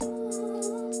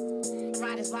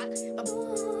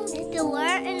The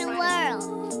Word in the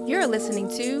World. You're listening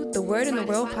to the Word in the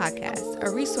World podcast, a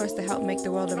resource to help make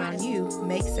the world around you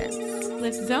make sense.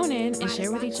 Let's zone in and share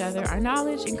with each other our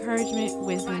knowledge, encouragement,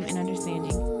 wisdom, and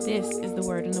understanding. This is the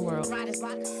Word in the World.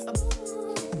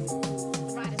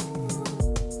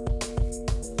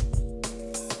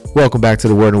 Welcome back to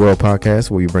the Word in the World podcast,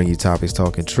 where we bring you topics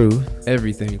talking truth.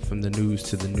 Everything from the news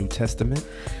to the New Testament.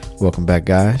 Welcome back,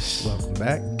 guys. Welcome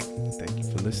back. Thank you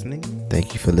for listening.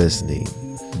 Thank you for listening.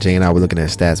 Jay and I were looking at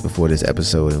stats before this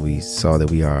episode, and we saw that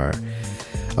we are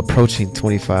approaching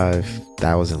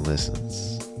 25,000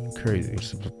 listens. Crazy.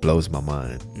 Which blows my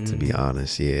mind, to be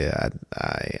honest. Yeah,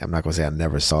 I'm not going to say I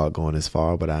never saw it going this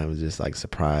far, but I'm just like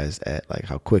surprised at like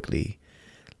how quickly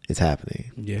it's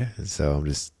happening. Yeah. And so I'm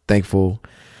just thankful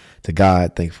to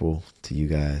God, thankful to you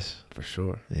guys. For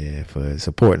sure. Yeah, for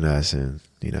supporting us and,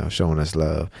 you know, showing us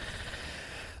love.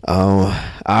 All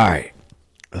right,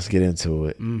 let's get into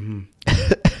it. Mm-hmm.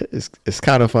 It's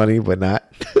kind of funny, but not.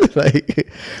 Like,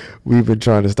 we've been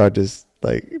trying to start this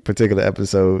like particular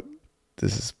episode.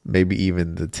 This is maybe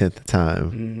even the 10th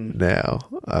time now.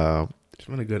 It's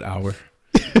been a good hour.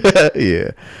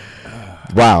 Yeah.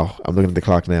 Wow, I'm looking at the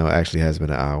clock now. It actually has been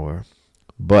an hour,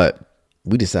 but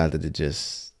we decided to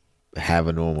just have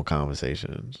a normal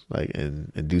conversation, like,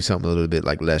 and do something a little bit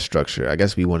like less structured. I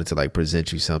guess we wanted to like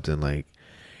present you something like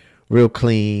real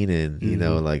clean and, you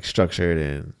know, like structured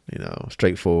and, you know,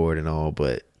 straightforward and all,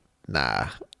 but nah.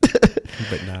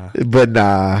 But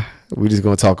nah. We're just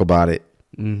gonna talk about it.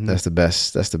 Mm-hmm. That's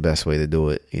the best way to do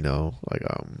it, you know, like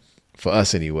for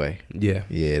us anyway. Yeah.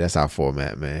 That's our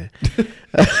format, man.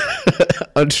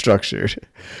 Unstructured.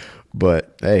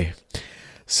 But hey,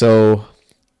 so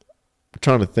I'm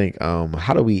trying to think,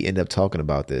 how do we end up talking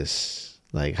about this?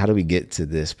 Like, how do we get to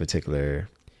this particular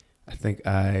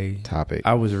topic?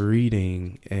 I was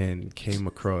reading and came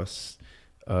across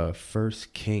 1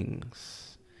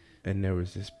 Kings, and there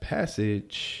was this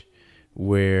passage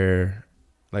where,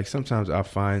 like, sometimes I'll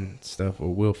find stuff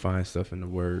or we'll find stuff in the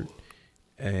Word,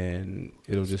 and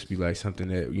it'll just be like something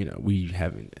that, you know, we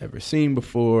haven't ever seen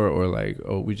before, or like,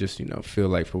 oh, we just, you know, feel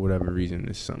like for whatever reason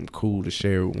it's something cool to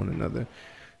share with one another.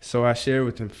 So I shared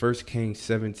with him 1 Kings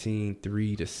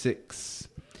 17:3-6.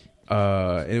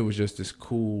 And it was just this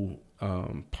cool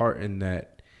part in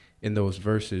those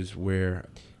verses where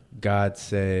God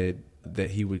said that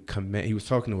he would command. He was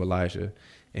talking to Elijah,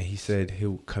 and he said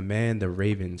he'll command the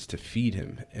ravens to feed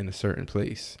him in a certain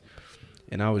place.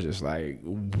 And I was just like,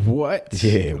 what?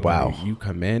 Yeah, wow. Like, you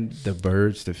command the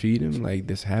birds to feed him? Like,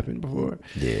 this happened before?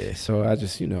 Yeah. So I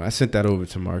just, you know, I sent that over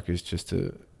to Marcus just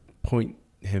to point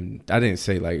him. I didn't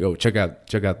say like, oh, check out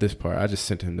this part. I just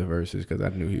sent him the verses because I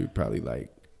knew he would probably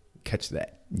like catch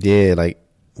that. Yeah, like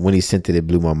when he sent it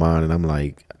blew my mind, and I'm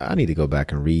like, I need to go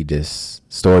back and read this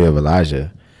story of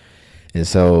Elijah. And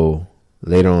so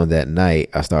later on that night,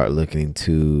 I started looking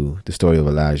into the story of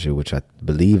Elijah, which I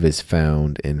believe is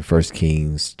found in 1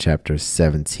 Kings chapter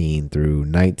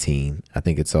 17-19. I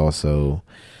think it's also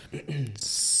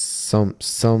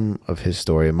some of his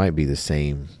story. It might be the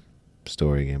same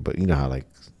story again, but you know how it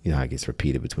gets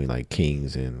repeated between like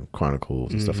Kings and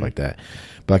Chronicles and stuff like that.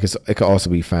 But like it can also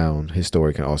be found, his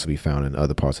story can also be found in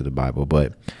other parts of the Bible.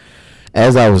 But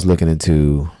as I was looking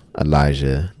into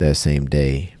Elijah that same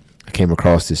day, I came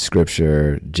across this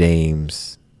scripture,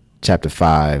 James chapter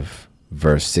 5,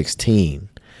 verse 16,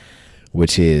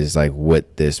 which is like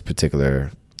what this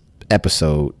particular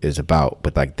episode is about.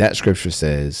 But like that scripture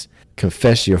says,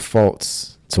 confess your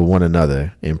faults to one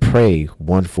another and pray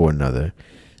one for another,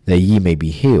 that ye may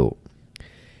be healed.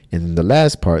 And the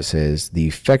last part says, the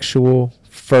effectual,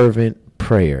 fervent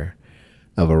prayer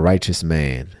of a righteous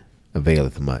man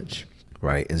availeth much.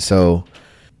 Right. And so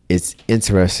it's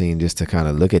interesting just to kind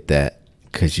of look at that,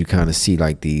 because you kind of see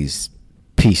like these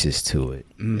pieces to it.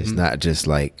 It's not just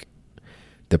like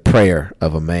the prayer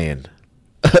of a man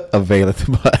availeth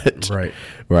much. Right.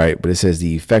 Right. But it says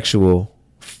the effectual,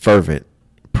 fervent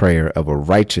prayer of a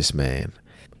righteous man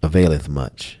availeth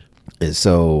much. And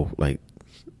so, like,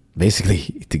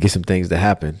 basically, to get some things to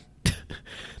happen,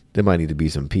 there might need to be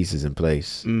some pieces in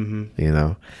place, you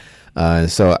know?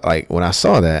 And so, like, when I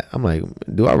saw that, I'm like,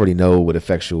 do I already know what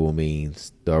effectual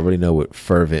means? Do I already know what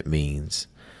fervent means?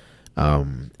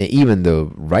 And even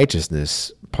the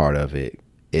righteousness part of it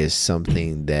is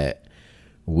something that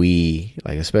we,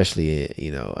 like, especially,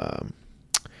 you know,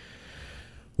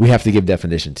 we have to give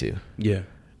definition to. Yeah.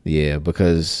 Yeah,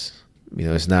 because, you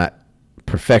know, it's not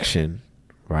perfection,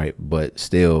 right? But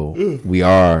still, we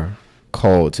are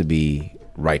called to be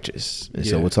righteous. And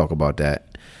so we'll talk about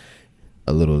that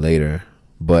a little later.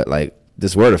 But like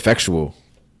this word effectual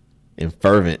and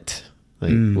fervent,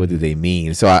 Like, what do they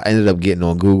mean? So I ended up getting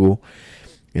on Google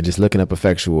and just looking up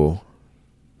effectual.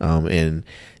 And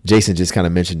Jason just kind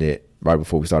of mentioned it right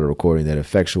before we started recording, that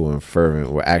effectual and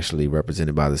fervent were actually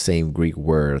represented by the same Greek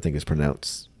word. I think it's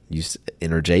pronounced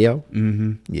energeo.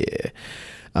 Mm-hmm. Yeah.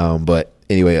 But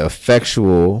anyway,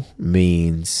 effectual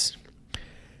means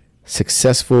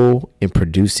successful in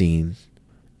producing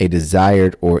a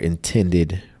desired or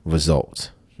intended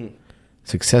result.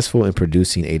 Successful in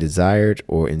producing a desired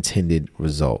or intended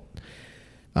result.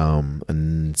 A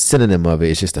synonym of it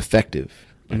is just effective,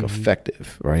 like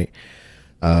effective, right?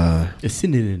 A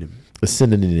synonym. A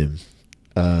synonym.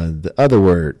 The other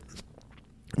word.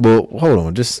 Well, hold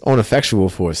on, just on effectual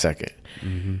for a second.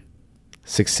 Mm-hmm.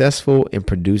 Successful in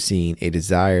producing a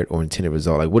desired or intended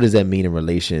result. Like, what does that mean in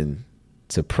relation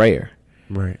to prayer?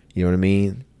 Right. You know what I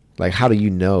mean? Like, how do you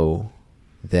know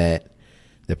that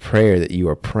the prayer that you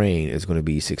are praying is going to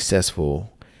be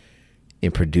successful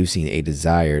in producing a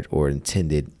desired or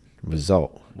intended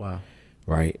result? Wow.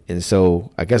 Right. And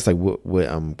so I guess like what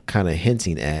I'm kind of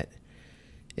hinting at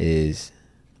is,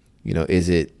 you know, is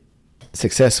it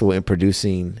successful in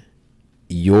producing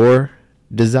your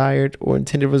desired or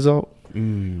intended result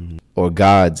or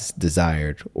God's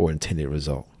desired or intended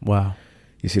result? Wow.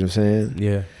 You see what I'm saying?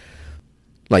 Yeah.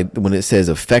 Like when it says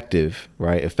effective,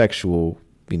 right? Effectual,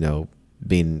 you know,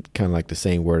 being kind of like the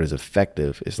same word as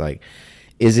effective. It's like,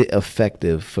 is it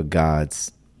effective for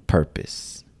God's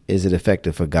purpose? Is it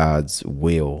effective for God's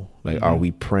will? Like, are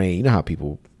we praying? You know how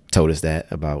people told us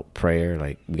that about prayer?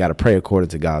 Like, we got to pray according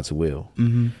to God's will.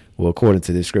 Mm-hmm. Well, according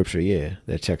to this scripture, yeah,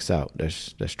 that checks out.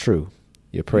 That's true.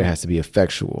 Your prayer has to be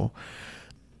effectual.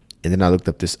 And then I looked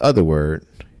up this other word,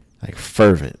 like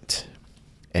fervent,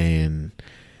 and,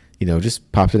 you know,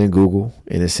 just popped it in Google,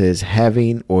 and it says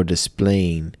having or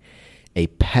displaying a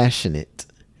passionate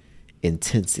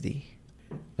intensity,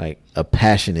 like a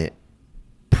passionate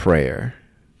prayer.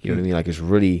 You know what I mean? Like, it's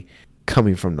really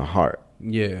coming from the heart.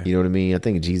 Yeah. You know what I mean? I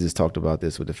think Jesus talked about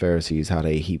this with the Pharisees, how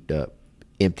they heaped up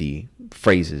empty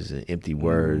phrases and empty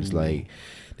words. Like,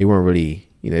 they weren't really,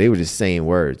 you know, they were just saying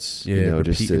words. Yeah, you know, repeating,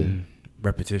 just to,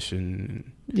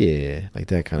 repetition. yeah, like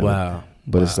that kind of. Wow.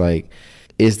 But it's like,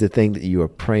 is the thing that you are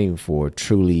praying for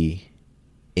truly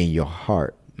in your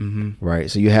heart? Mm-hmm.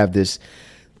 Right? So you have this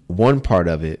one part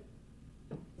of it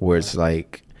where it's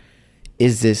like,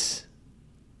 is this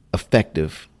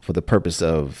effective for the purpose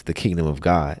of the kingdom of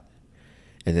God?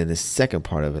 And then the second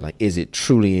part of it, like, is it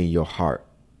truly in your heart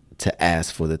to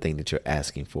ask for the thing that you're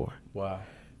asking for? Wow.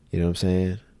 You know what I'm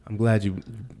saying? I'm glad you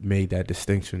made that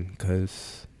distinction,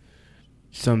 because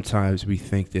sometimes we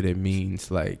think that it means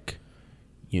like,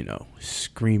 you know,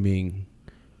 screaming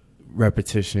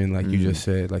repetition, like you just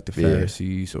said, like the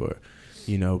Pharisees, or,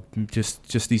 you know,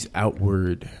 just these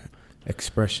outward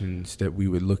expressions that we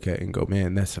would look at and go,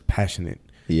 man, that's a passionate,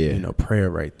 you know, prayer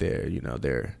right there. You know,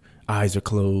 their eyes are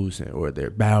closed, or they're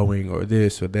bowing, or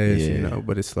this or this, you know,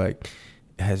 but it's like,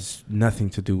 it has nothing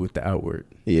to do with the outward.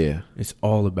 Yeah. It's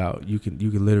all about, you can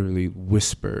literally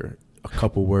whisper a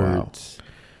couple words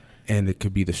and it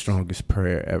could be the strongest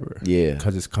prayer ever. Yeah.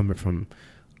 Because it's coming from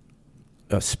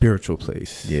a spiritual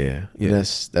place. Yeah.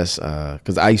 That's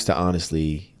because I used to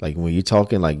honestly, like, when you're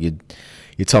talking, like,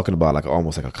 you're talking about like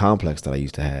almost like a complex that I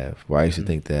used to have, where I used to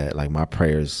think that like my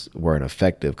prayers weren't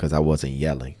effective because I wasn't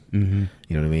yelling. You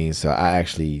know what I mean? So I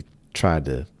actually tried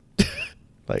to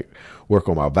like work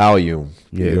on my volume.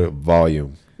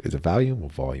 Volume. Is it volume or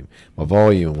volume? My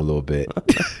volume a little bit.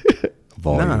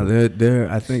 Volume.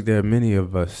 Nah, I think there are many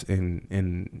of us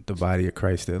in the body of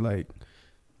Christ that, like,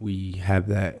 we have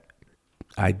that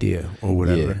idea or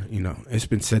whatever. You know, it's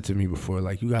been said to me before,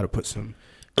 like, you got to put some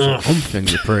oomph in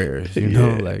your prayers, you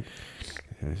know, like,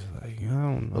 it's like, I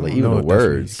don't know. Like, even the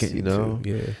words, you know?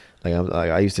 Yeah. Like,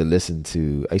 I used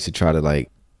to try to like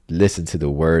listen to the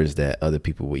words that other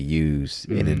people would use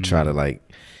and then try to like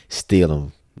steal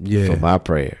them for my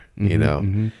prayer, you know?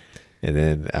 And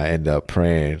then I end up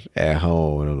praying at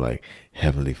home and I'm like,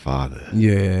 Heavenly Father,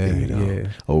 you know,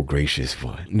 oh gracious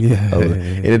one.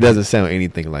 And it doesn't sound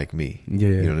anything like me.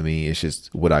 You know what I mean? It's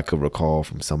just what I could recall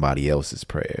from somebody else's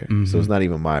prayer. So it's not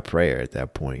even my prayer at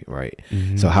that point, right?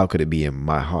 So how could it be in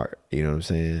my heart? You know what I'm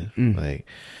saying? Like,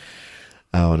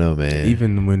 I don't know, man.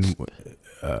 Even when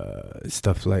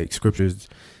stuff like scriptures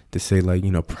to say, like,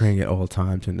 you know, praying at all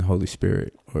times in the Holy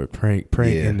Spirit, or praying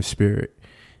in the Spirit,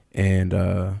 and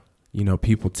you know,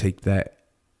 people take that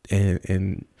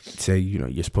and say, you know,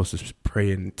 you're supposed to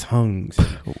pray in tongues.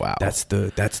 Wow, that's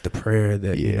the prayer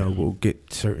that you know will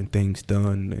get certain things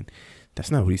done, and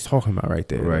that's not what he's talking about right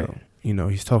there. Right. You know,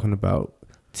 he's talking about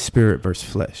spirit versus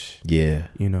flesh. Yeah.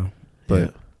 You know,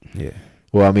 but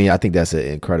Well, I mean, I think that's an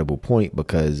incredible point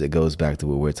because it goes back to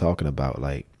what we're talking about,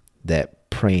 like that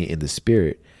praying in the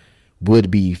spirit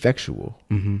would be effectual,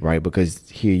 right? Because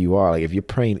here you are, like if you're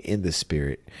praying in the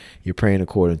spirit, you're praying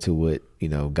according to what, you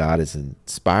know, God has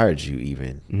inspired you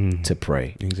even to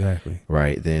pray. Exactly.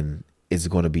 Right. Then it's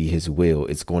going to be his will.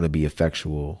 It's going to be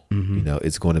effectual. You know,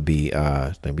 it's going to be,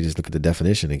 let me just look at the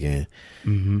definition again,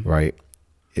 right?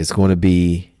 It's going to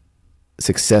be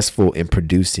successful in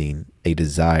producing a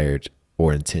desired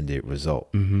or intended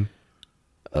result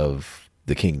of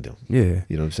the kingdom. Yeah.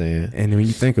 You know what I'm saying? And when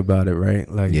you think about it, right?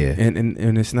 Like, yeah.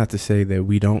 And it's not to say that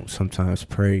we don't sometimes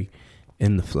pray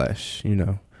in the flesh, you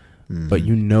know, but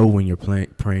you know when you're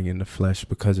praying in the flesh,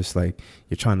 because it's like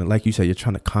you're trying to, like you said, you're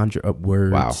trying to conjure up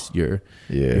words. Wow.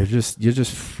 You're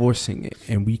just forcing it,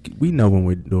 and we know when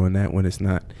we're doing that, when it's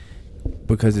not,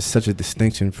 because it's such a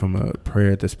distinction from a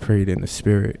prayer that's prayed in the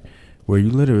spirit, where you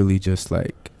literally just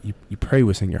like you pray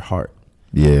what's in your heart.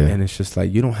 Yeah. And it's just like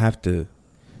you don't have to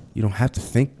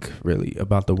think really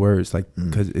about the words, like,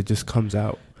 because it just comes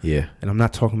out. Yeah. And I'm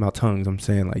not talking about tongues. I'm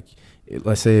saying, like,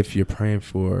 let's say if you're praying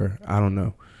for, I don't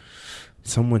know,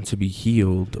 someone to be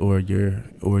healed, or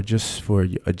just for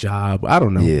a job, I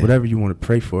don't know, whatever you want to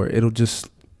pray for, it'll just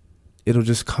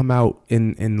come out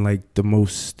in like the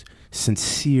most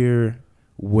sincere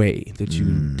way that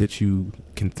you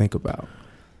can think about.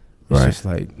 It's just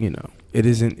like, you know, it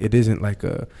isn't like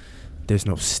there's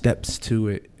no steps to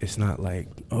it. It's not like,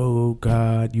 oh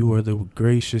God, you are the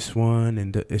gracious one,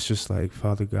 and it's just like,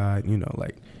 Father God, you know,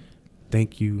 like,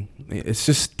 thank you. It's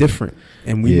just different,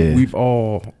 and we've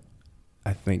all,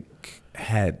 I think,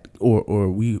 had or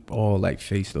we all like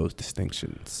face those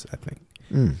distinctions. I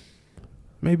think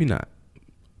maybe not.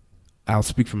 I'll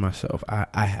speak for myself.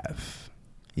 I have.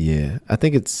 Yeah, I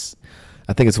think it's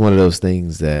one of those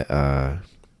things that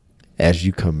as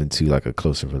you come into like a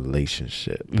closer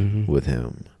relationship with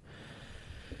him,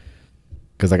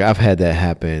 because like I've had that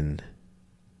happen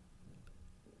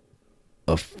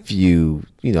a few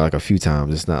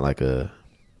times. It's not like a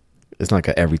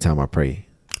every time I pray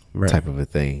type of a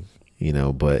thing, you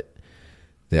know, but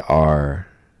there are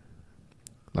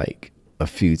like a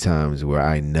few times where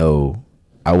I know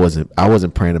I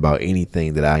wasn't praying about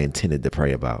anything that I intended to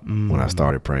pray about when I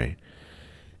started praying.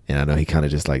 And I know he kind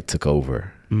of just like took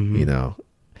over, you know,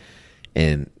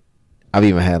 and I've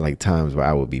even had like times where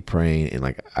I would be praying and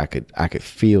like I could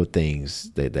feel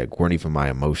things that weren't even my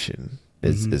emotion.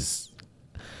 As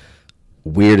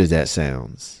weird as that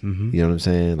sounds, you know what I'm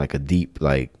saying? Like a deep,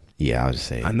 like, yeah, I'll just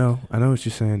say it. I know what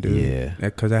you're saying, dude. Yeah.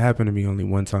 Because that happened to me only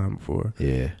one time before.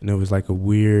 Yeah. And it was like a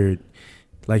weird,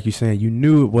 like you're saying, you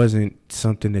knew it wasn't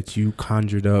something that you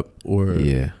conjured up or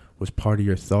was part of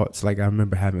your thoughts. Like I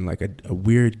remember having like a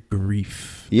weird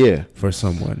grief for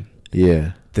someone.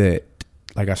 Yeah. That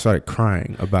like I started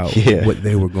crying about what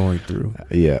they were going through.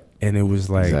 Yeah. And it was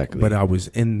like, but I was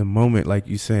in the moment, like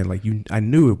you saying, like I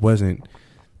knew it wasn't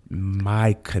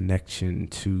my connection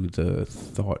to the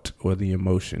thought or the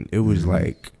emotion. It was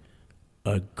like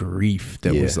a grief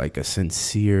that was like a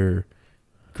sincere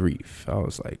grief. I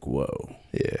was like, whoa.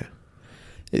 Yeah.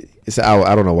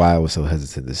 I don't know why I was so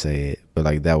hesitant to say it, but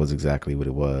like that was exactly what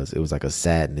it was. It was like a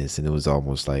sadness, and it was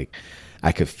almost like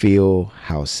I could feel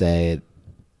how sad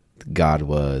God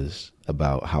was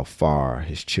about how far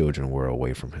his children were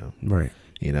away from him. Right.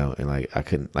 You know, and like I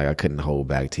couldn't hold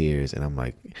back tears, and I'm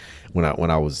like, when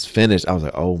I was finished, I was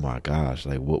like, oh my gosh,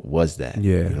 like what was that?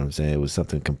 Yeah. You know what I'm saying? It was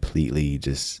something completely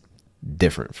just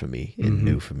different for me and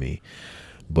new for me.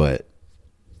 But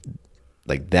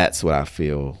like that's what I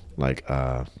feel like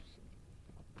when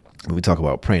we talk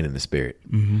about praying in the spirit.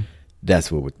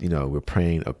 That's what we're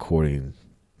praying according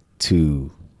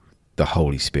to the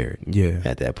Holy Spirit. Yeah.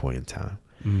 At that point in time.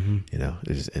 You know,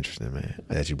 it's just interesting, man,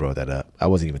 that you brought that up. I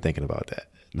wasn't even thinking about that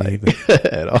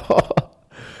at all.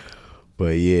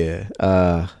 But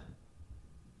yeah.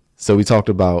 So we talked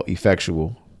about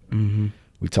effectual.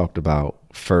 We talked about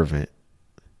fervent.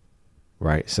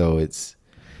 Right. So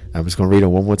I'm just gonna read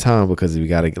them one more time because we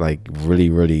gotta like really,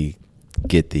 really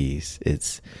get these.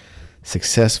 It's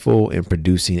successful in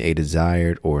producing a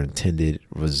desired or intended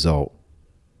result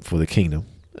for the kingdom,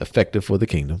 effective for the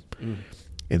kingdom.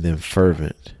 And then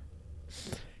fervent,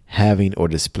 having or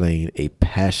displaying a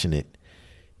passionate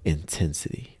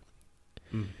intensity.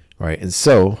 Right. And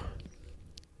so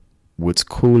what's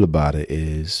cool about it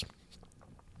is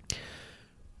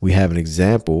we have an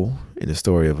example in the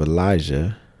story of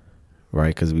Elijah,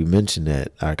 right? Because we mentioned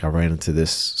that I ran into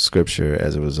this scripture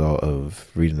as a result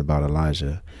of reading about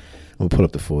Elijah. I'm going to pull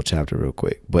up the full chapter real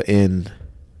quick. But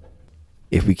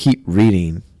if we keep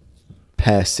reading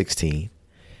past 16,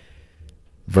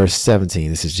 verse 17,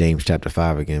 this is James chapter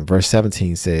 5 again. Verse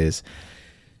 17 says,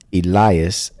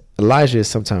 Elijah is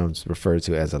sometimes referred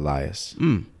to as Elias.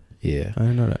 Yeah. I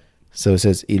didn't know that. So it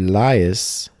says,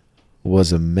 Elias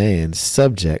was a man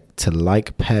subject to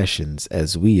like passions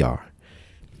as we are,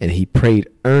 and he prayed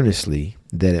earnestly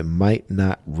that it might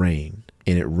not rain,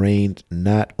 and it rained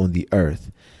not on the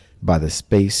earth by the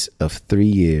space of 3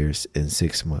 years and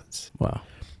 6 months. Wow.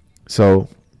 So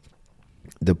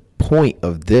the point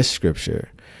of this scripture,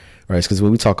 right, is because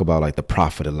when we talk about like the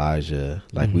prophet Elijah,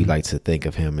 like we like to think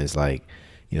of him as like,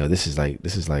 you know, this is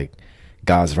like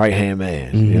God's right hand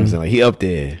man. You know what I'm saying? Like he up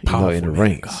there, you know, in the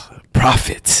ranks,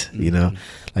 prophet, you know,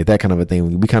 like that kind of a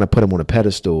thing. We kind of put him on a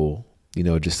pedestal, you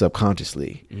know, just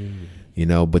subconsciously, you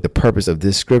know. But the purpose of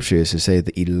this scripture is to say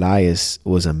that Elias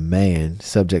was a man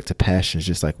subject to passions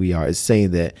just like we are. It's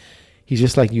saying that he's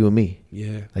just like you and me.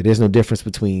 Yeah. Like there's no difference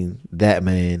between that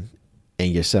man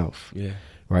and yourself. Yeah.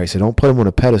 Right. So don't put him on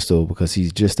a pedestal because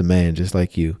he's just a man just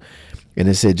like you. And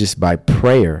it said just by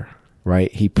prayer,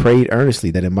 right? He prayed earnestly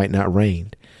that it might not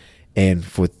rain. And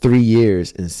for 3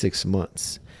 years and 6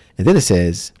 months. And then it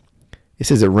says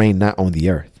it rained not on the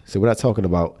earth. So we're not talking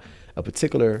about a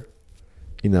particular,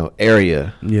 you know,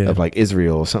 area of like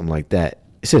Israel or something like that.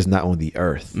 It says not on the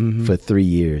earth for 3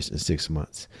 years and 6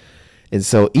 months. And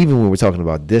so even when we're talking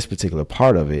about this particular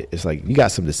part of it, it's like you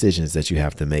got some decisions that you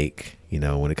have to make, you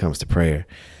know, when it comes to prayer.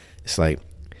 It's like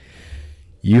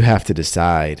you have to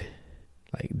decide,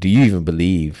 like, do you even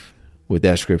believe what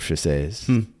that scripture says?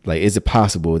 Like, is it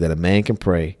possible that a man can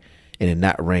pray and it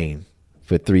not rain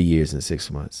for 3 years and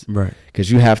 6 months? Right.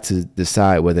 Because you have to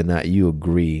decide whether or not you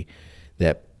agree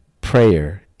that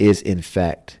prayer is in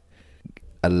fact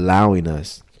allowing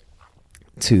us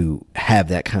to have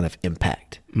that kind of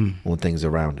impact on things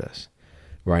around us,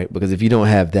 right? Because if you don't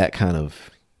have that kind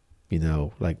of, you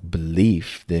know, like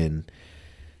belief, then,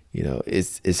 you know,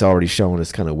 it's already showing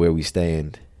us kind of where we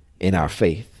stand in our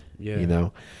faith, you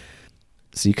know?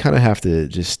 So you kind of have to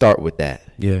just start with that.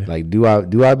 Yeah. Like, do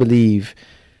I believe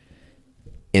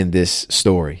in this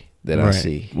story that I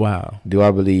see? Wow. Do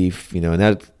I believe, you know, and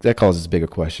that causes bigger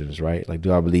questions, right? Like,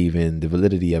 do I believe in the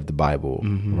validity of the Bible,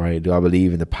 right? Do I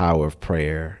believe in the power of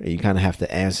prayer? And you kind of have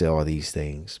to answer all these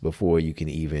things before you can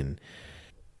even,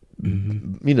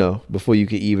 you know, before you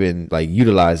can even like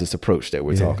utilize this approach that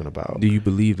we're talking about. Do you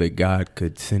believe that God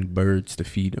could send birds to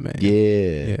feed a man?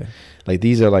 Yeah. Like,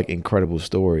 these are like incredible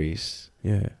stories.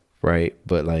 Yeah. Right.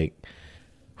 But like,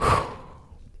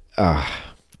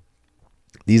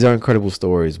 these are incredible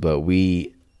stories, but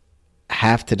we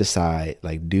have to decide,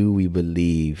 like, do we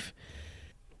believe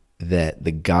that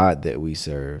the God that we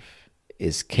serve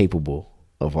is capable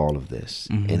of all of this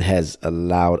and has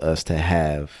allowed us to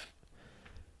have,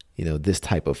 you know, this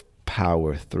type of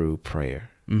power through prayer?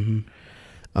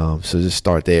 So just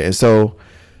start there. And so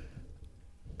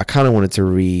I kind of wanted to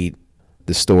read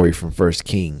the story from 1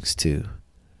 Kings too,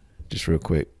 just real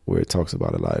quick, where it talks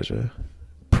about Elijah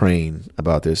praying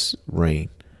about this rain.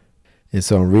 And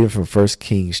so I'm reading from 1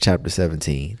 Kings chapter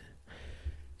 17.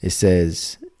 It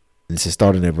says, and this is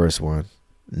starting at verse 1.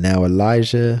 Now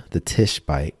Elijah the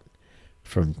Tishbite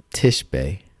from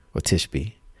Tishbe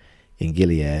in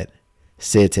Gilead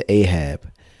said to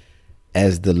Ahab,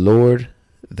 as the Lord,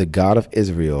 the God of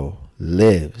Israel,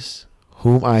 lives,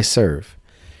 whom I serve,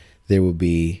 there will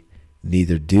be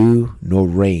neither dew nor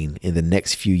rain in the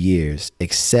next few years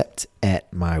except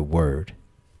at my word.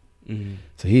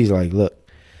 So he's like, look,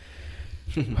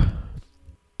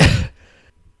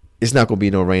 it's not going to be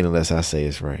no rain unless I say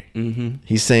it's rain.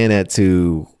 He's saying that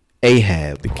to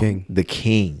Ahab, the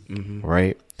king,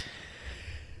 right?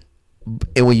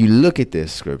 And when you look at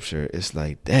this scripture, it's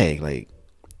like, dang, like,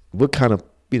 what kind of,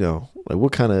 you know, like,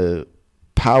 what kind of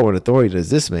power and authority does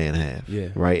this man have? Yeah.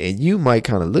 Right. And you might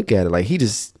kind of look at it like he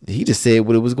just said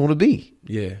what it was going to be.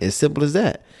 Yeah. As simple as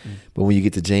that. But when you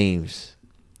get to James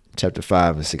chapter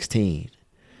 5 and 16,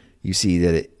 you see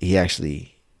that he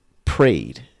actually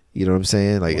prayed. You know what I'm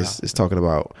saying? Like, it's talking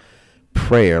about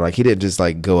prayer. Like, he didn't just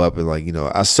like go up and like, you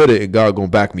know, I said it and God gonna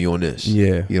back me on this.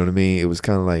 Yeah. You know what I mean? It was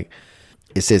kind of like,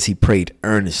 it says he prayed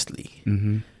earnestly.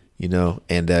 You know,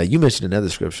 and you mentioned another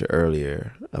scripture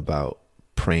earlier about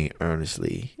praying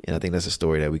earnestly, and I think that's a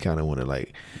story that we kind of want to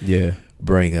like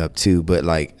bring up too. But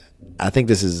like, I think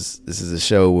this is a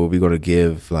show where we're going to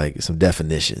give like some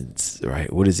definitions,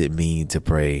 right? What does it mean to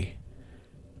pray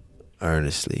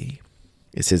earnestly?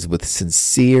 It says with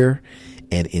sincere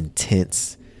and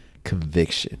intense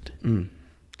conviction.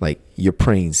 Like, you're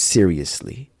praying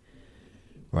seriously,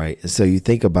 right? And so you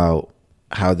think about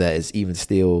how that is even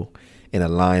still in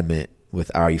alignment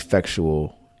with our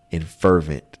effectual and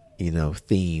fervent, you know,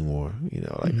 theme, or, you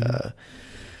know, like,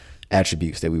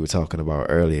 attributes that we were talking about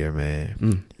earlier,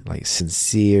 man. Like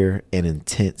sincere and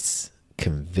intense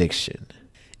conviction.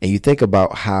 And you think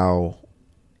about how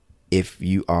if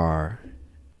you are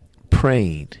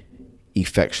praying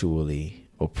effectually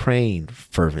or praying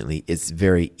fervently, it's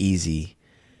very easy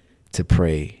to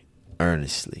pray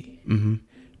earnestly.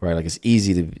 Right? Like it's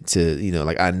easy to, you know,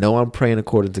 like I know I'm praying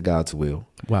according to God's will.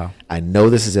 Wow. I know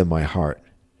this is in my heart.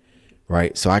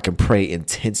 Right? So I can pray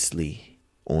intensely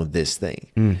on this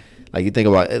thing. Like you think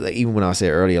about it, like even when I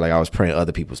said earlier, like I was praying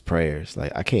other people's prayers,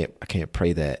 like I can't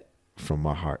pray that from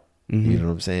my heart. You know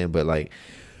what I'm saying? But like,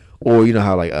 or you know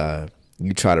how like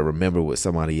you try to remember what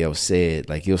somebody else said,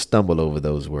 like you'll stumble over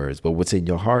those words, but what's in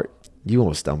your heart, you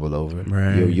won't stumble over.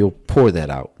 Right. You'll pour that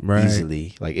out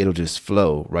easily. Like it'll just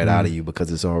flow right out of you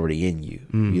because it's already in you.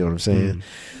 You know what I'm saying?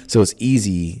 So it's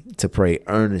easy to pray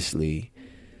earnestly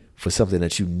for something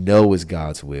that you know is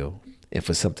God's will and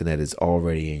for something that is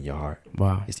already in your heart.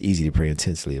 Wow. It's easy to pray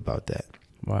intensely about that.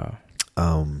 Wow.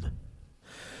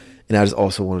 And I just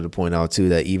also wanted to point out too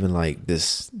that even like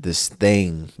this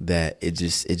thing that it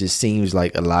just seems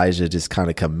like Elijah just kind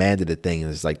of commanded a thing,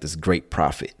 and it's like this great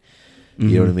prophet.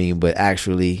 You know what I mean? But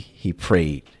actually he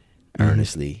prayed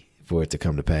earnestly for it to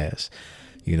come to pass,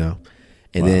 you know?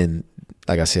 And then,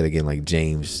 like I said again, like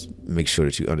James, make sure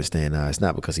that you understand now it's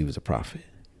not because he was a prophet.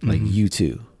 Like you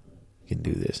too can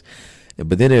do this.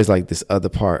 But then there's like this other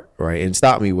part, right? And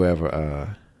stop me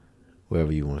wherever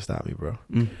you want to stop me, bro.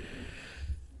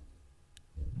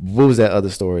 What was that other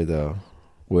story though,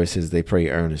 where it says they pray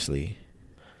earnestly?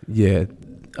 Yeah,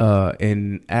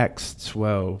 in Acts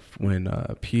 12, when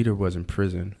Peter was in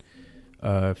prison,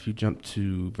 if you jump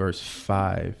to verse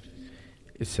 5,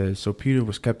 it says, "So Peter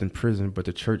was kept in prison, but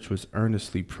the church was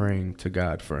earnestly praying to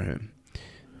God for him."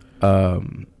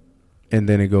 And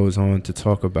then it goes on to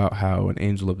talk about how an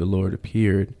angel of the Lord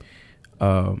appeared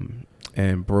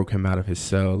and broke him out of his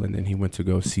cell, and then he went to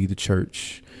go see the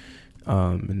church.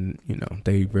 And you know,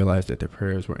 they realized that their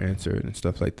prayers were answered and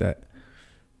stuff like that.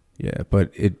 Yeah,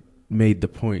 but it made the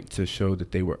point to show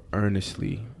that they were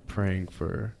earnestly praying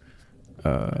for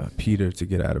Peter to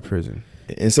get out of prison.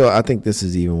 And so I think this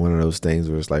is even one of those things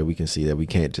where it's like we can see that we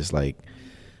can't just like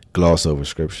gloss over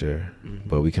scripture,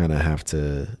 but we kind of have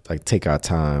to like take our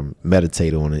time,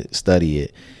 meditate on it, study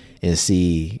it, and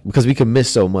see, because we can miss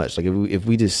so much. Like if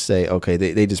we just say, okay,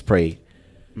 they just prayed,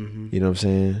 you know what I'm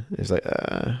saying? It's like,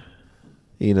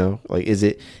 you know, like, is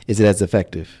it as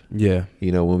effective? Yeah.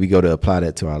 You know, when we go to apply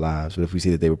that to our lives. But if we see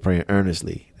that they were praying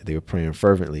earnestly, that they were praying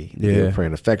fervently, that they were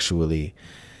praying effectually,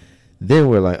 then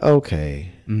we're like,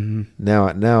 okay, now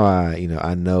I, you know,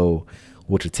 I know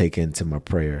what to take into my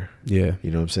prayer. Yeah.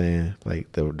 You know what I'm saying?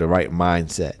 Like the right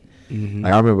mindset.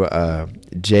 Like I remember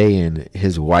Jay and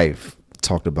his wife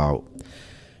talked about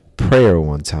prayer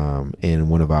one time in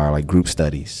one of our like group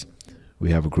studies. We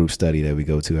have a group study that we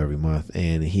go to every month,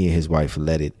 and he and his wife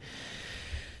led it.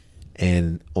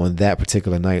 And on that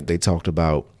particular night, they talked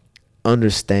about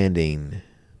understanding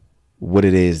what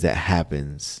it is that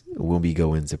happens when we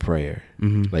go into prayer.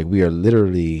 Like we are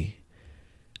literally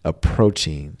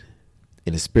approaching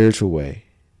in a spiritual way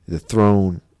the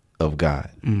throne of God.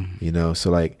 You know,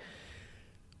 so like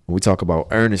when we talk about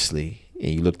earnestly, and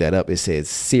you look that up, it says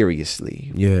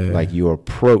seriously. Yeah. Like your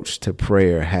approach to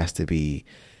prayer has to be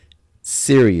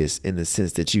serious in the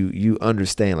sense that you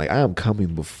understand, like, I am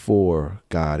coming before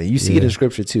God. And you see it in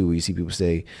scripture too, where you see people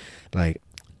say, like,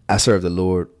 I serve the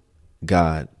Lord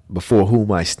God before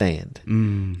whom I stand. You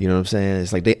know what I'm saying?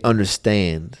 It's like they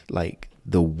understand like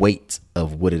the weight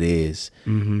of what it is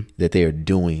that they are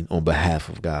doing on behalf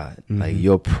of God. Like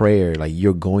your prayer, like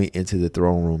you're going into the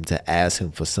throne room to ask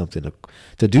him for something,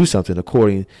 to do something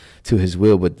according to his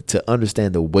will, but to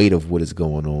understand the weight of what is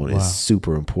going on is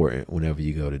super important whenever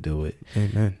you go to do it.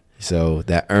 Amen. So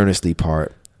that earnestly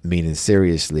part, meaning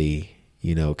seriously,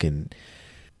 you know, can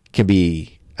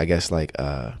be, I guess, like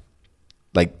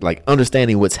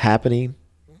understanding what's happening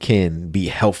can be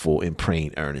helpful in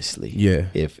praying earnestly. Yeah.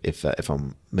 If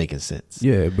I'm making sense.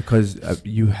 Yeah, because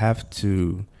you have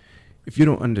to, if you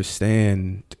don't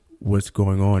understand what's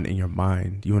going on in your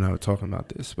mind, you and I were talking about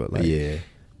this, but like,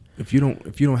 if you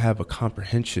don't have a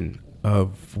comprehension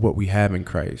of what we have in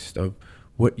Christ, of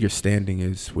what your standing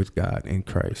is with God in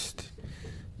Christ,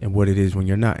 and what it is when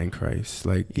you're not in Christ,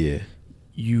 like,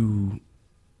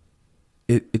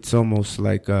 it's almost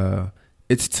like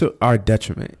it's to our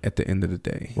detriment at the end of the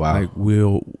day. Wow. Like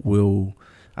we'll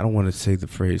I don't want to say the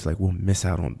phrase like we'll miss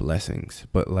out on blessings,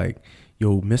 but like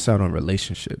you'll miss out on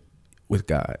relationship with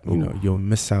God. You know, you'll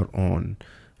miss out on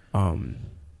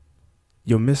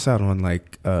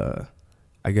like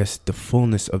I guess, the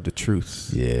fullness of the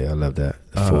truth. Yeah, I love that.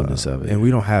 The fullness of it. And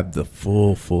we don't have the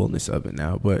fullness of it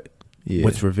now, but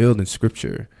what's revealed in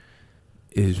Scripture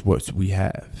is what we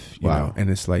have. You know? And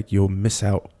it's like you'll miss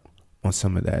out on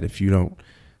some of that if you don't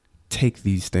take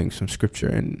these things from Scripture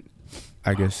and,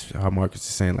 I guess how Marcus is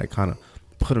saying, like, kind of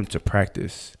put them to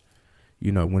practice.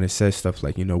 You know, when it says stuff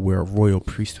like, you know, we're a royal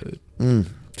priesthood.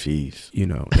 Jeez. You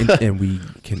know, and we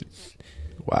can.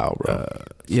 Wow, bro.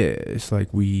 It's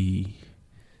like we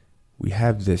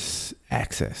have this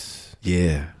access.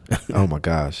 Yeah. Oh my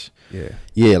gosh. Yeah.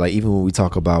 Yeah, like even when we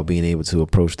talk about being able to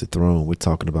approach the throne, we're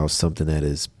talking about something that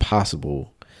is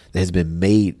possible, that has been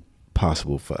made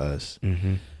possible for us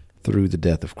through the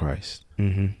death of Christ.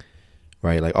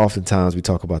 Right? Like oftentimes we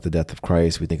talk about the death of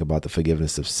Christ, we think about the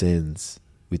forgiveness of sins.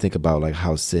 We think about like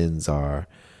how sins are,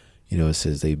 you know, it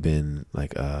says they've been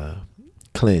like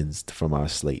cleansed from our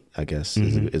slate, I guess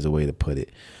is a way to put it.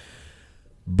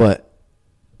 But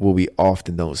what we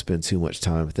often don't spend too much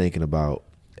time thinking about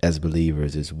as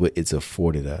believers is what it's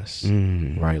afforded us,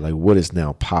 right? Like what is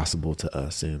now possible to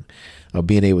us, and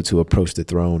being able to approach the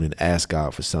throne and ask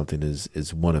God for something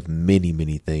is one of many,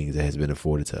 many things that has been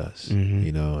afforded to us,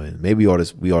 you know. And maybe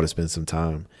we ought to spend some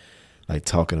time like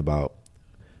talking about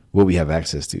what we have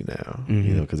access to now,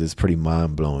 you know, because it's pretty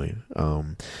mind blowing.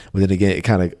 But then again, it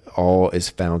kind of all is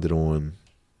founded on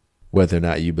whether or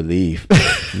not you believe,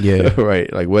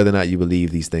 right? Like whether or not you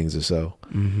believe these things are so.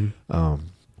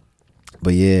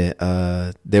 But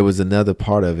yeah, there was another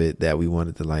part of it that we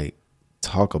wanted to like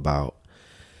talk about,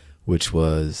 which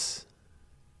was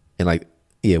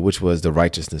the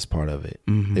righteousness part of it.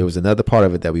 There was another part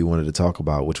of it that we wanted to talk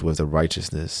about, which was the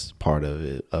righteousness part of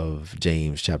it, of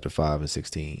James chapter 5 and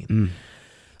 16.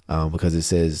 Because it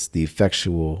says the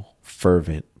effectual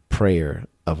fervent prayer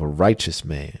of a righteous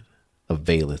man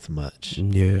availeth much.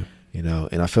 Yeah. You know,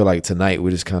 and I feel like tonight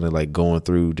we're just kind of like going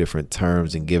through different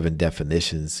terms and giving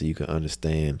definitions so you can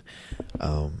understand,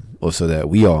 or so that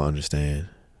we all understand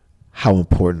how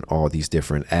important all these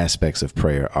different aspects of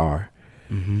prayer are.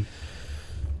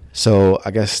 So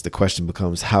I guess the question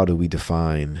becomes, how do we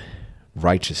define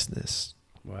righteousness?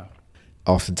 Wow.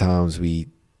 Oftentimes we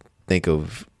think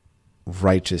of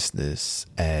righteousness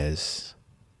as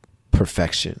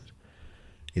perfection.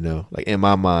 You know, like in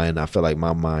my mind, I feel like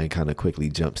my mind kind of quickly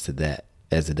jumps to that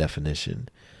as a definition.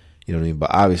 You know what I mean?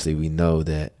 But obviously we know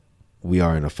that we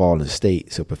are in a fallen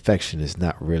state, so perfection is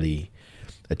not really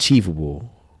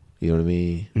achievable. You know what I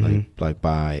mean? Like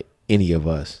by any of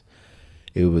us.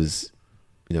 It was,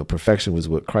 you know, perfection was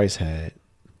what Christ had,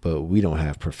 but we don't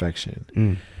have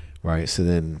perfection. Right? So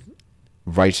then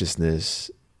righteousness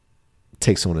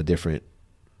takes on a different,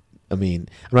 I mean,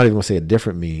 I'm not even gonna say a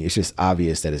different meaning. It's just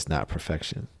obvious that it's not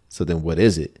perfection. So then what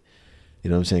is it? You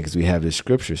know what I'm saying? Because we have this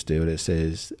scripture still that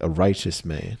says a righteous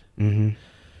man.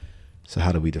 So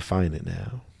how do we define it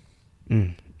now?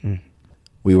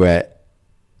 We were at,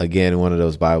 again, one of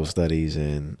those Bible studies,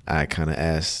 and I kind of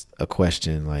asked a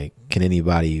question like, can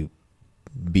anybody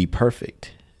be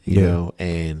perfect? You know?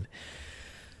 And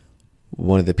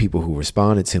one of the people who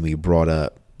responded to me brought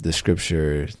up the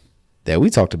scripture that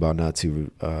we talked about not too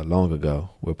long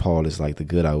ago, where Paul is like, the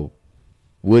good I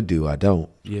would do, I don't.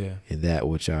 Yeah. And that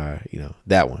which I, you know,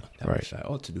 that one. That right. Which I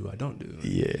ought to do, I don't do.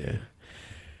 Yeah.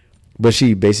 But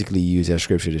she basically used that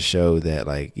scripture to show that,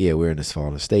 like, yeah, we're in this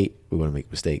fallen state. We're going to make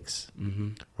mistakes.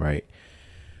 Right.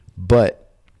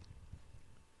 But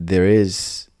there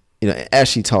is, you know, as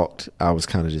she talked, I was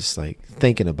kind of just like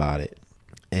thinking about it.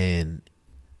 And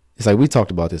it's like, we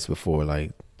talked about this before,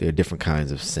 like there are different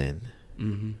kinds of sin.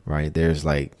 Right. There's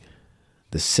like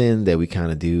the sin that we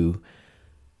kind of do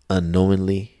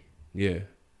unknowingly. Yeah.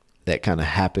 That kind of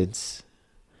happens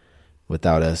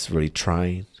without us really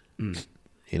trying,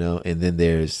 you know, and then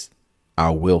there's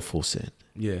our willful sin.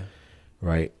 Yeah.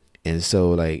 Right. And so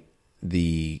like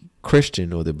the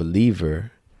Christian or the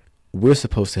believer, we're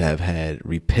supposed to have had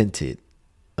repented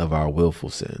of our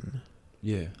willful sin.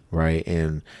 Yeah. Right.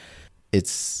 And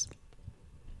it's,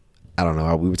 I don't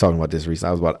know. We were talking about this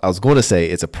recently. I was going to say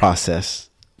it's a process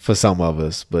for some of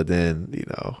us, but then, you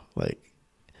know, like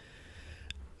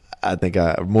I think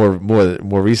more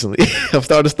recently I've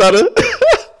started to stutter.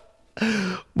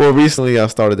 More recently, I've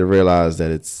started to realize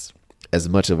that it's as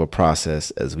much of a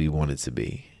process as we want it to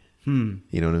be. You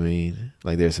know what I mean?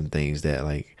 Like there's some things that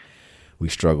like we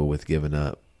struggle with giving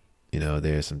up. You know,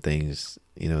 there's some things,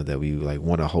 you know, that we like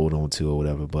want to hold on to or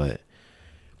whatever, but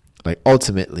like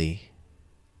ultimately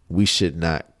we should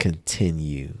not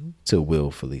continue to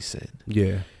willfully sin.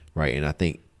 Yeah. Right. And I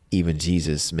think even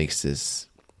Jesus makes this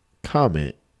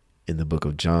comment in the book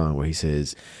of John where he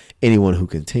says, anyone who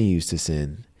continues to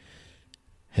sin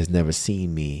has never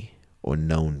seen me or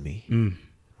known me.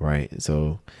 Right?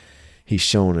 So he's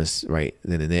shown us right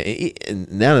then and there.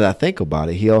 And now that I think about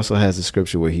it, he also has a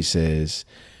scripture where he says,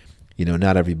 you know,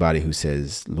 not everybody who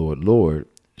says, Lord, Lord,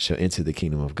 shall enter the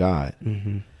kingdom of God.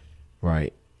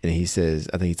 Right? And he says,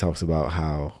 I think he talks about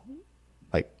how,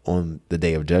 like, on the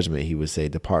day of judgment, he would say,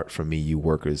 depart from me, you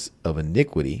workers of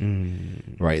iniquity.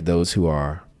 Right? Those who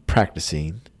are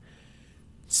practicing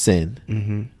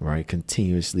sin, right?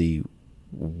 Continuously,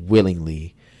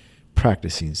 willingly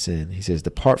practicing sin. He says,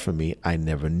 depart from me, I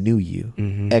never knew you.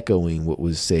 Echoing what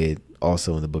was said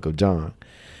also in the book of John,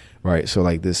 right? So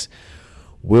like this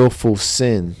willful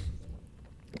sin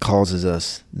causes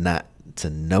us not to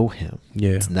know him.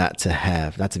 It's not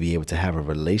to be able to have a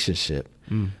relationship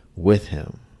with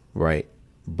him, right?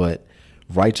 But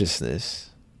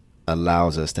righteousness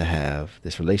allows us to have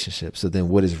this relationship. So then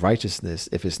what is righteousness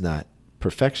if it's not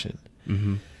perfection?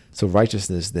 So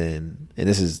righteousness then, and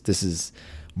this is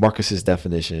Marcus's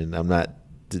definition.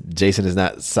 Jason is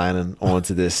not signing on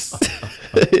to this.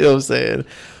 You know what I'm saying?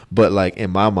 But like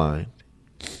in my mind,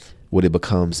 what it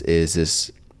becomes is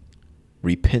this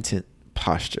repentant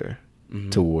posture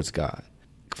towards God.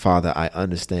 Father, I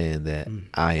understand that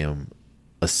I am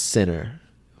a sinner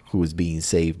who is being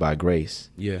saved by grace.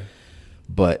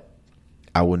 But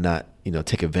I will not,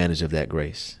 take advantage of that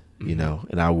grace,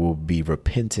 and I will be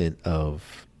repentant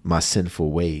of my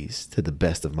sinful ways to the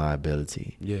best of my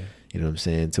ability. You know what I'm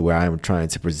saying? To where I am trying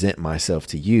to present myself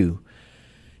to you,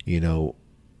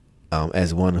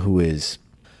 as one who is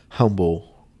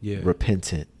humble,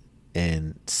 repentant,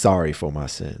 and sorry for my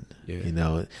sin,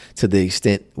 to the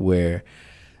extent where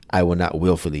I will not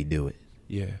willfully do it.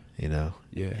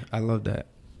 I love that.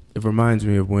 It reminds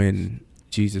me of when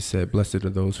Jesus said, blessed are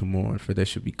those who mourn, for they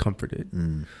should be comforted.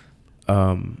 And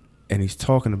he's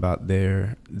talking about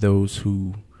those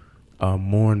who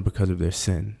mourn because of their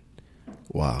sin.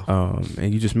 Wow.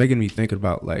 And you're just making me think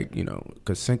about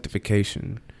because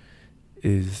sanctification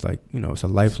is it's a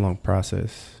lifelong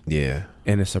process.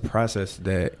 And it's a process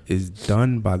that is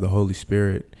done by the Holy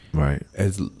Spirit. Right.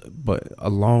 But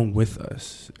along with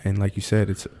us. And like you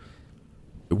said,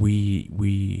 we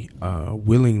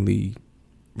willingly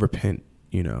repent,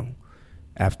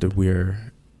 after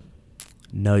we're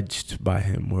nudged by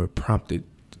him or prompted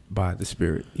by the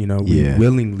Spirit. We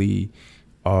willingly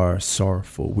are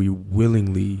sorrowful. We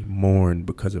willingly mourn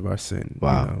because of our sin.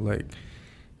 Wow.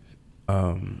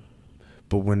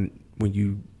 But when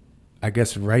you, I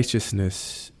guess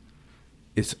righteousness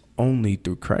is only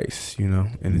through Christ,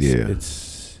 and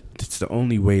it's the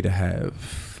only way to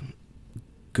have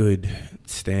good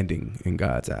standing in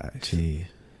God's eyes. Gee,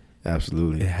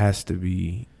 absolutely. It has to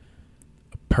be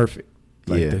perfect.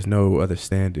 There's no other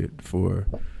standard for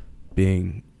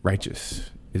being righteous.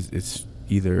 It's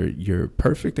either you're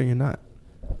perfect or you're not.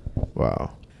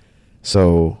 Wow.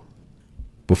 So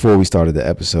before we started the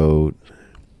episode,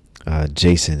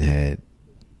 Jason had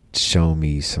shown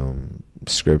me some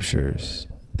scriptures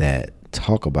that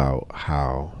talk about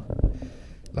how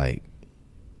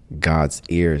God's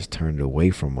ear is turned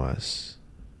away from us,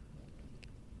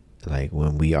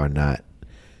 when we are not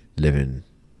living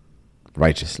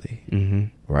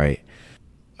righteously. Right?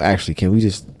 Actually,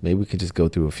 maybe we can just go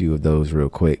through a few of those real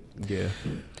quick.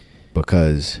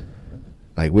 Because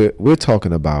we're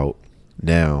talking about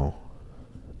now,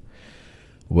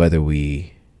 whether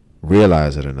we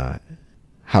realize it or not,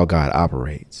 how God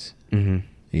operates.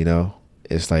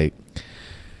 It's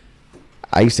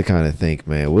I used to kind of think,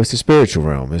 man, what's the spiritual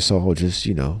realm? It's all just,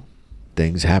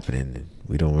 things happening. And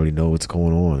we don't really know what's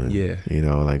going on.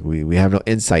 And, we have no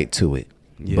insight to it.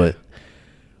 But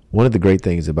one of the great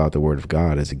things about the Word of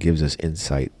God is it gives us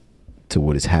insight to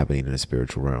what is happening in the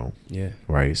spiritual realm.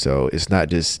 Right? So it's not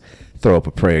just throw up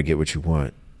a prayer, get what you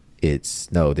want. There's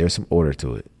some order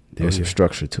to it. There's some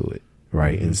structure to it.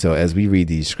 Right? And so as we read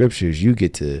these scriptures, we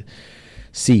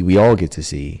all get to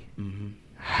see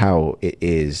how it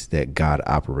is that God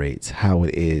operates, how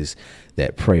it is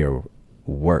that prayer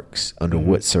works, under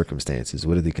what circumstances,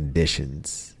 what are the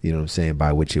conditions,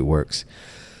 by which it works.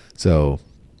 So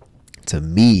to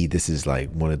me, this is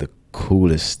one of the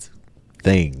coolest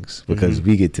things, because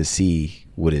we get to see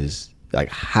what is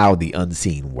how the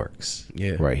unseen works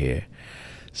right here.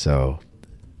 So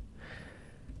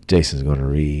Jason's going to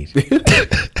read.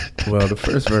 Well, the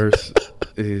first verse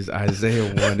is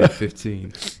Isaiah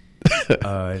 1:15.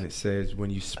 And it says, when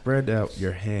you spread out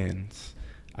your hands,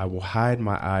 I will hide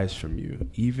my eyes from you.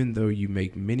 Even though you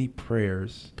make many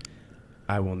prayers,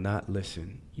 I will not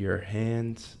listen. Your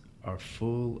hands are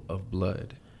full of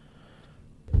blood.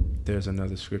 There's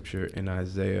another scripture in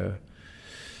Isaiah.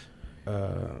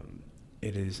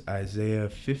 It is Isaiah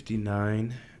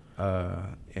 59,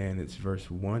 and it's verse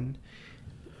 1.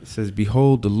 It says,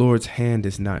 "Behold, the Lord's hand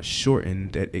is not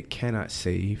shortened that it cannot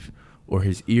save, or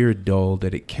his ear dull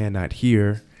that it cannot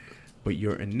hear. But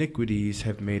your iniquities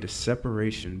have made a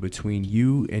separation between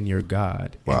you and your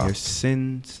God, and your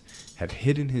sins have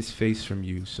hidden his face from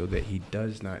you so that he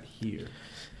does not hear."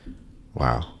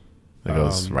 Wow. That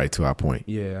goes right to our point.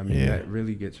 Yeah, I mean, that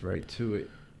really gets right to it.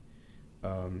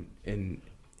 And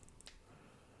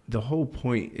the whole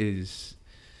point is,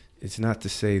 it's not to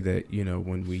say that, you know,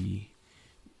 when we,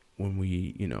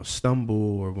 you know,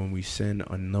 stumble or when we sin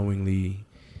unknowingly,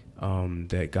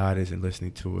 that God isn't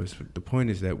listening to us. The point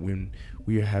is that when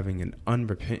we are having an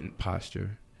unrepentant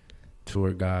posture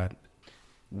toward God,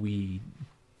 we're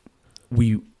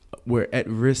at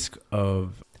risk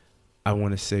of, I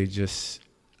want to say, just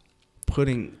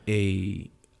putting the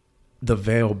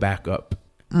veil back up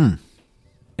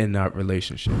in our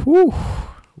relationship. Whew.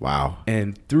 Wow.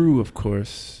 And through, of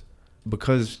course,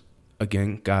 because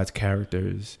again, God's character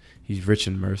is he's rich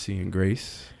in mercy and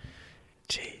grace.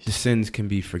 Jeez. The sins can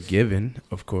be forgiven,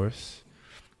 of course.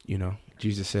 You know,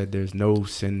 Jesus said there's no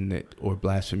sin that or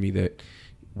blasphemy that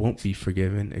won't be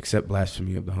forgiven except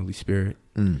blasphemy of the Holy Spirit.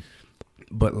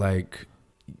 But like,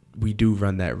 we do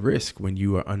run that risk when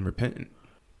you are unrepentant.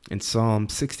 In Psalm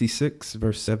 66,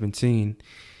 verse 17,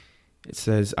 it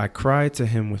says, "I cried to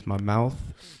him with my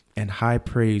mouth, and high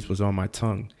praise was on my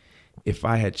tongue. If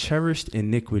I had cherished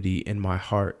iniquity in my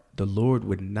heart, the Lord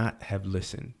would not have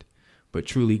listened. But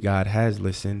truly God has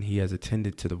listened. He has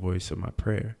attended to the voice of my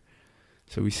prayer."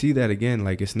 So we see that again,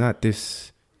 like it's not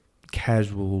this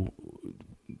casual,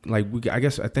 like I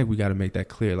think we got to make that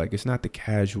clear. Like it's not the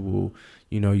casual,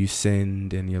 you know, you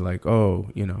sinned and you're like, oh,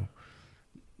 you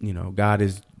know, God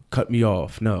has cut me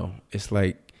off. No, it's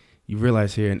like you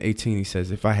realize here in 18, he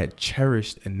says, "If I had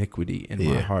cherished iniquity in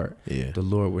my heart, the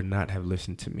Lord would not have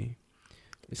listened to me."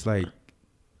 It's like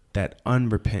that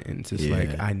unrepentance. It's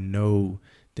like, I know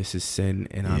this is sin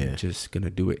and I'm just going to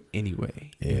do it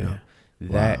anyway. You know,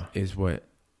 that is what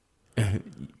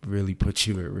really puts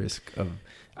you at risk of,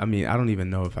 I mean, I don't even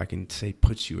know if I can say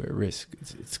puts you at risk.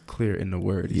 It's clear in the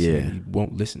word. He's saying he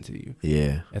won't listen to you.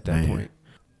 Yeah. At that point.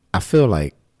 I feel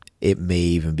like it may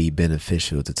even be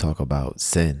beneficial to talk about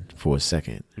sin for a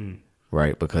second,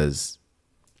 right? Because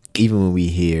even when we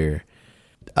hear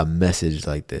a message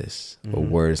like this or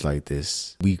words like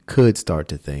this, we could start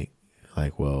to think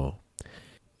like, well,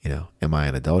 you know, am I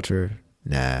an adulterer?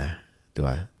 Nah. Do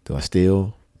I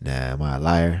steal? Nah. Am I a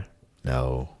liar?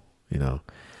 No. You know,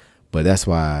 but that's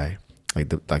why I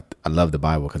love the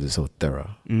Bible because it's so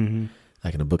thorough.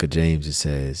 Like in the book of James, it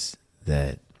says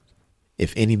that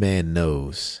if any man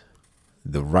knows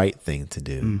the right thing to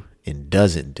do and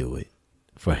doesn't do it,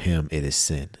 for him it is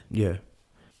sin. Yeah.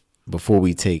 Before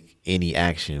we take any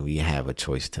action, we have a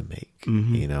choice to make.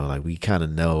 You know, like we kind of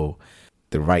know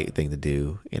the right thing to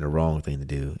do and the wrong thing to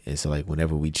do. And so like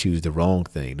whenever we choose the wrong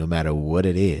thing, no matter what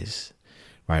it is,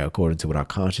 right, according to what our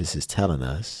conscience is telling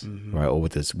us, right, or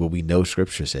what we know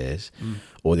Scripture says,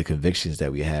 or the convictions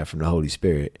that we have from the Holy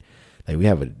Spirit, like we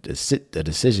have a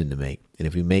decision to make. And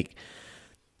if we make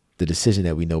the decision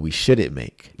that we know we shouldn't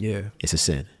make, it's a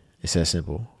sin. It's that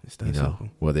simple. It's that simple.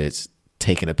 Whether it's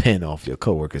taking a pen off your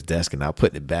coworker's desk and not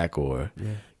putting it back, or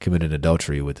committing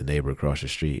adultery with the neighbor across the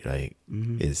street, like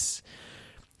it's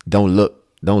don't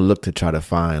look to try to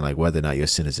find like whether or not your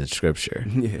sin is in Scripture.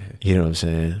 You know what I'm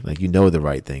saying? Like, you know the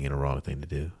right thing and the wrong thing to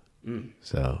do.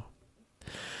 So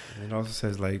and it also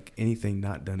says like anything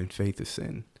not done in faith is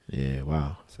sin. Yeah.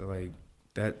 Wow. So like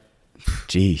that.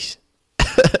 Jeez.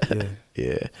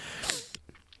 Yeah.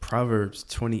 Proverbs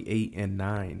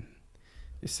 28:9.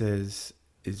 It says,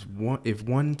 if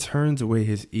one turns away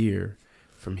his ear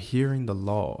from hearing the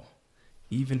law,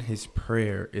 even his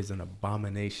prayer is an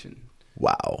abomination.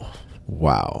 Wow.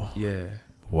 Yeah.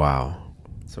 Wow.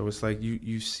 So it's like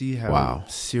you see how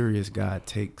serious God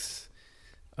takes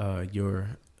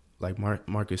your, like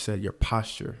Marcus said, your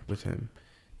posture with him,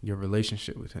 your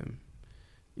relationship with him.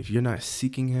 If you're not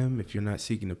seeking him, if you're not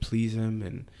seeking to please him,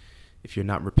 and if you're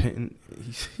not repentant,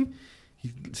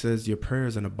 he says your prayer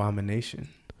is an abomination.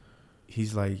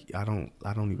 He's like,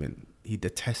 he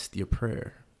detests your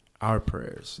prayer, our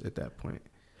prayers at that point.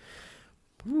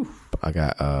 Whew. I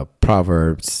got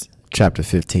Proverbs chapter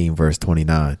 15, verse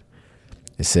 29.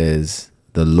 It says,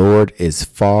 "The Lord is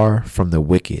far from the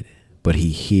wicked, but he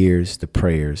hears the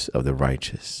prayers of the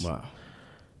righteous." Wow.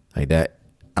 Like that,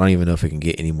 I don't even know if it can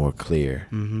get any more clear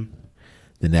than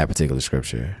that particular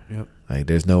scripture. Yep. Like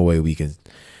there's no way we can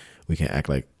act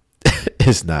like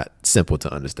it's not simple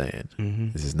to understand.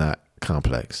 This is not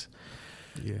complex.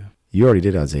 Yeah. You already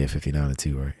did Isaiah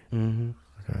 59:2, right?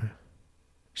 Okay.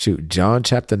 John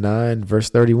chapter 9, verse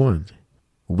 31.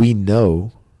 We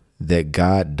know that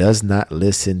God does not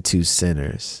listen to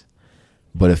sinners,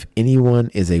 but if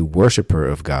anyone is a worshiper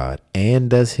of God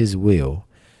and does his will,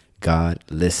 God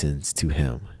listens to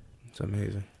him. It's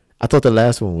amazing. I thought the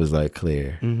last one was like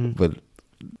clear, but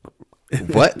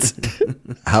what?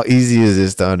 How easy is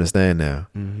this to understand now?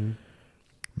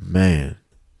 Man,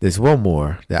 there's one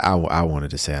more that I wanted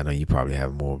to say. I know you probably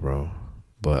have more, bro,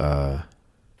 but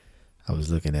I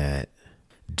was looking at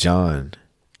John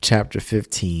chapter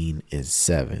 15 and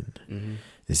 7.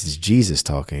 This is Jesus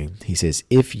talking. He says,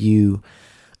 if you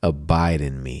abide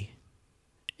in me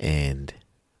and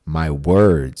my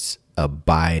words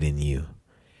abide in you,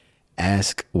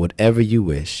 ask whatever you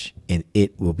wish and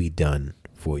it will be done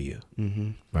for you.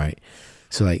 Right?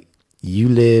 So like you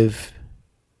live,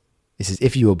 it says,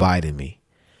 if you abide in me.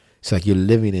 So like you're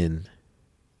living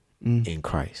in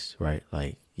Christ, right?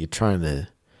 Like you're trying to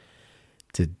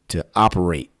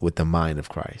operate with the mind of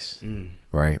Christ,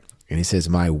 right? And he says,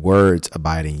 my words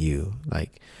abide in you.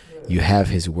 Like you have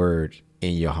his word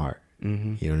in your heart.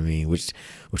 You know what I mean? Which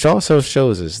also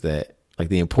shows us that like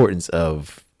the importance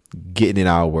of getting in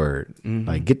our word.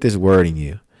 Like get this word in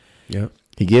you. Yep.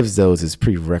 He gives those as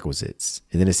prerequisites.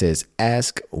 And then it says,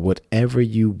 ask whatever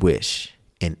you wish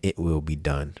and it will be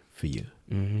done for you.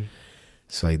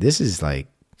 So like this is like,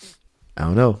 I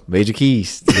don't know, major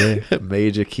keys. Yeah.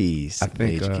 Major keys. I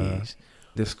think major keys.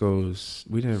 This goes,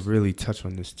 we didn't really touch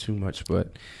on this too much,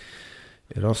 but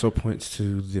it also points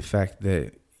to the fact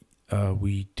that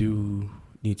we do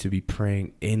need to be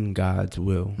praying in God's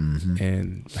will.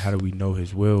 And how do we know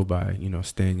his will? By,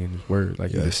 staying in his word,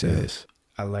 like you just said.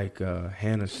 I like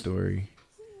Hannah's story.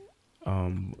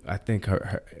 I think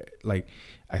her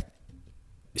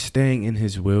staying in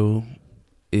his will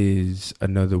is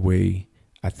another way,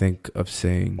 I think, of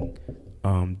saying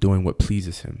doing what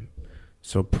pleases him.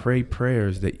 So pray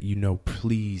prayers that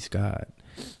please God.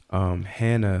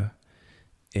 Hannah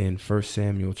in 1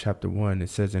 Samuel chapter 1, it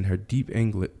says, in her deep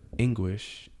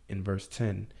anguish, in verse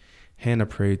 10, Hannah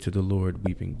prayed to the Lord,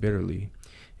 weeping bitterly.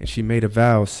 And she made a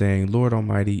vow, saying, Lord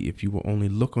Almighty, if you will only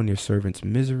look on your servant's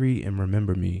misery and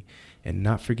remember me, and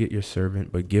not forget your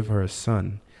servant, but give her a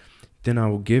son, then I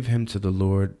will give him to the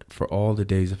Lord for all the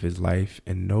days of his life,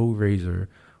 and no razor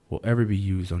will ever be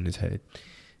used on his head.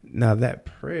 Now that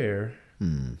prayer,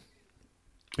 and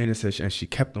it says, and she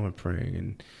kept on praying,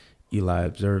 and Eli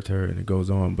observed her, and it goes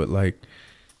on. But like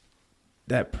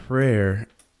that prayer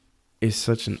is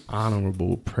such an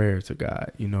honorable prayer to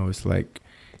God. It's like,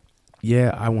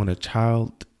 yeah, I want a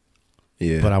child,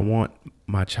 but I want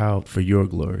my child for your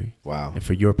glory. Wow. And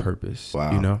for your purpose.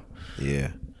 Wow.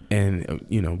 Yeah. And,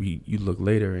 you look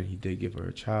later and he did give her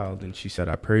a child. And she said,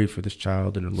 I prayed for this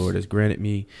child and the Lord has granted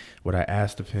me what I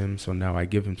asked of him. So now I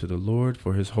give him to the Lord.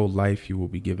 For his whole life, he will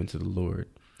be given to the Lord.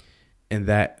 And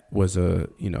that was a,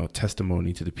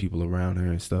 testimony to the people around her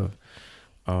and stuff.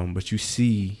 But you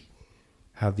see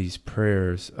how these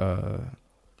prayers,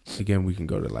 again, we can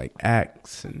go to like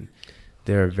Acts, and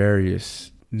there are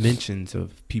various mentions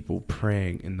of people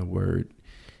praying in the word.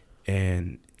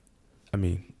 And I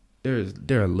mean,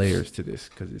 there are layers to this,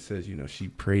 because it says, she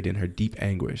prayed in her deep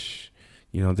anguish.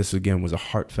 This again was a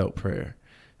heartfelt prayer.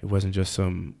 It wasn't just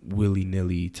some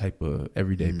willy-nilly type of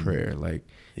everyday prayer. Like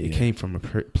it came from a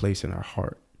place in her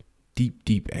heart. Deep,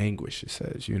 deep anguish, it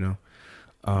says,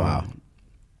 Wow.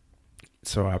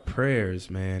 So our prayers,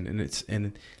 man, and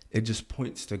it just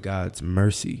points to God's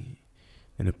mercy,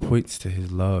 and it points to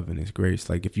his love and his grace.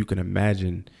 Like if you can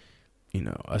imagine,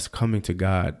 us coming to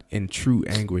God in true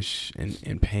anguish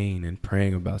and pain and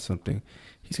praying about something,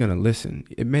 he's going to listen.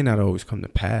 It may not always come to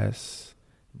pass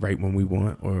right when we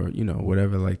want, or,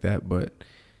 whatever like that, but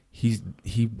he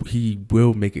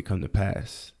will make it come to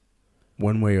pass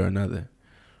one way or another.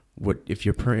 What if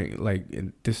you're praying, like,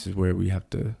 and this is where we have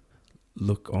to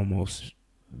look almost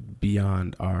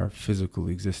beyond our physical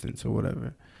existence or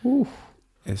whatever. Ooh.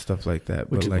 And stuff like that.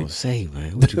 What but you like, gonna say,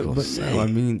 man? What you gonna say? No, I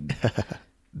mean,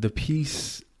 the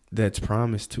peace that's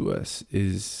promised to us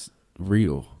is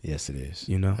real. Yes, it is.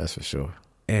 That's for sure.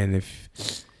 And if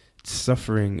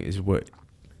suffering is what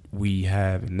we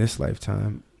have in this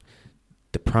lifetime,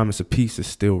 the promise of peace is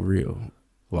still real.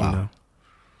 Wow.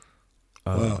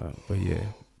 Wow. But yeah,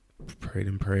 pray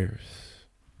them prayers.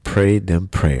 Pray them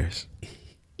prayers.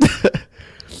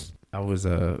 I was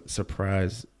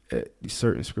surprised at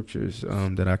certain scriptures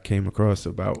that I came across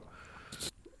about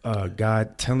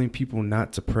God telling people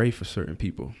not to pray for certain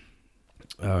people.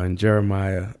 In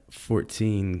Jeremiah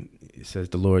 14, it says,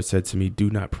 the Lord said to me, do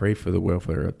not pray for the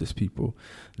welfare of this people.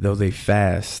 Though they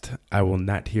fast, I will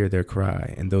not hear their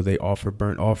cry. And though they offer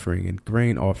burnt offering and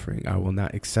grain offering, I will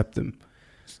not accept them.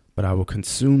 but I will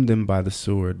consume them by the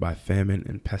sword, by famine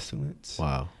and pestilence.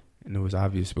 Wow. And it was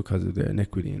obvious because of their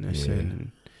iniquity and their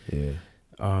sin. Yeah.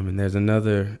 And there's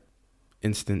another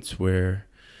instance where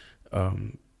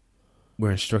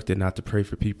we're instructed not to pray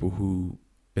for people who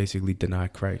basically deny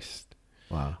Christ.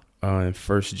 Wow. In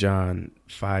 1 John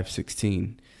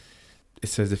 5:16, it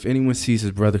says, if anyone sees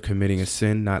his brother committing a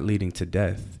sin not leading to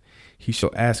death, he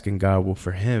shall ask, and God will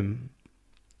for him,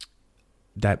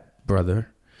 that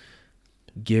brother,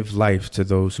 give life to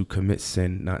those who commit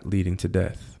sin not leading to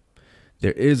death.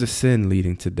 There is a sin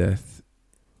leading to death,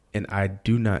 and I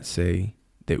do not say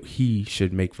that he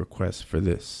should make requests for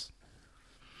this.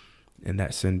 And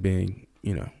that sin being,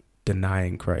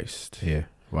 denying Christ. Yeah.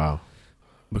 Wow.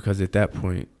 Because at that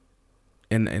point,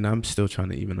 and I'm still trying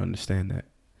to even understand that,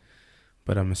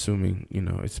 but I'm assuming,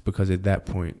 it's because at that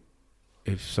point,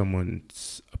 if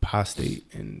someone's apostate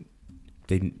and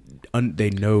they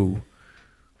know,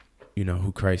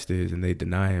 who Christ is and they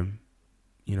deny him,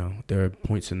 there are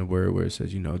points in the word where it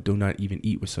says, do not even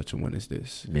eat with such a one as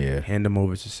this. Yeah. Hand them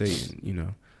over to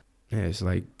Satan, Yeah, it's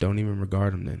like, don't even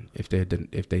regard them then.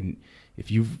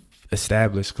 If you've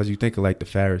established, because you think of like the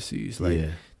Pharisees,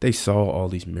 they saw all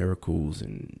these miracles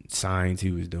and signs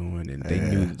he was doing, and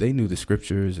they knew the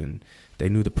scriptures and they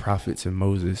knew the prophets and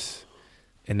Moses,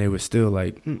 and they were still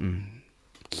like,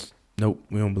 nope,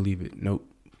 we don't believe it. Nope.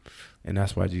 And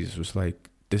that's why Jesus was like,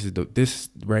 this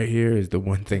right here is the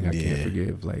one thing I can't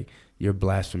forgive. Like, you're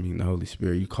blaspheming the Holy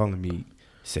Spirit. You calling me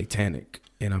satanic,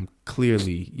 and I'm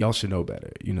clearly, y'all should know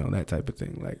better. That type of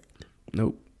thing. Like,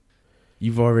 nope.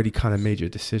 You've already kind of made your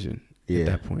decision at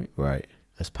that point. Right.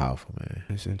 That's powerful, man.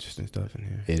 There's interesting stuff in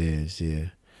here. It is, yeah.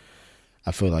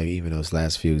 I feel like even those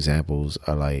last few examples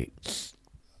are like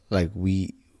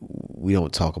we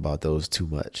don't talk about those too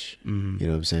much. Mm-hmm. You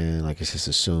know what I'm saying? Like, it's just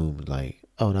assumed like,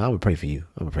 oh no, I'm gonna pray for you.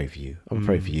 I'm gonna pray for you. I'm gonna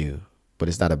pray for you. But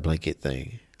it's not a blanket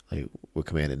thing. Like, we're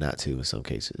commanded not to in some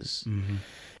cases. Mm-hmm.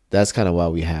 That's kind of why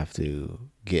we have to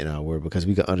get in our word, because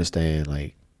we can understand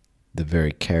like the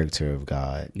very character of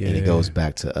God. Yeah. And it goes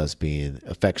back to us being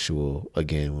effectual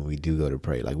again when we do go to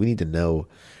pray. Like, we need to know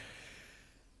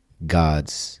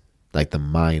God's, like, the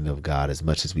mind of God as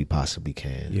much as we possibly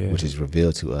can, which is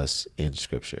revealed to us in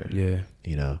scripture. Yeah.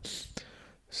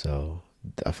 So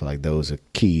I feel like those are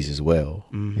keys as well.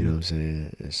 Mm-hmm. You know what I'm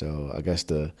saying? And so I guess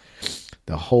the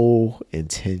whole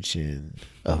intention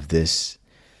of this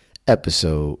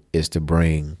episode is to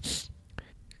bring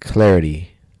clarity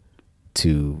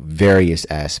to various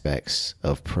aspects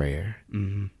of prayer.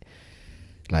 Mm-hmm.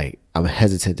 Like, I'm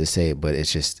hesitant to say it, but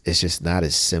it's just not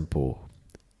as simple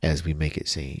as we make it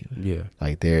seem. Yeah.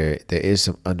 Like, there is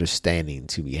some understanding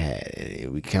to be had,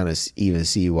 and we kind of even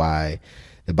see why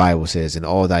the Bible says, "In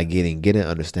all thy getting, get an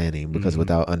understanding," because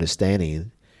without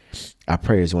understanding, our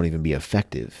prayers won't even be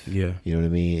effective. Yeah. You know what I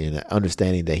mean? And the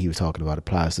understanding that he was talking about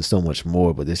applies to so much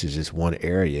more, but this is just one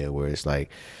area where it's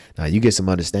like, now you get some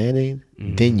understanding,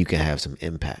 then you can have some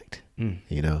impact,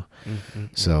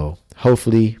 So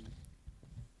hopefully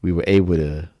we were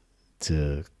able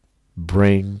to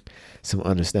bring some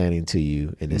understanding to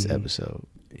you in this episode.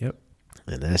 Yep.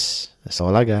 And that's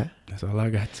all I got. That's all I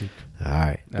got too. All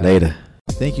right. Later.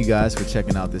 Thank you guys for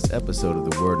checking out this episode of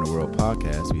the Word in the World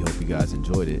podcast. We hope you guys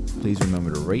enjoyed it. Please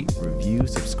remember to rate, review,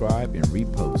 subscribe, and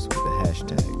repost with the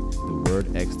hashtag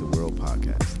 #TheWordXTheWorld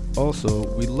podcast. Also,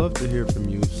 we'd love to hear from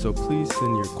you, so please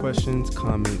send your questions,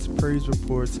 comments, praise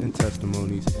reports, and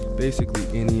testimonies. Basically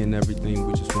any and everything.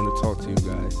 We just want to talk to you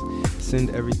guys. Send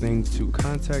everything to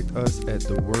contact us at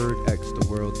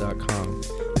thewordxtheworld.com.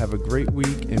 Have a great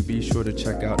week, and be sure to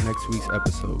check out next week's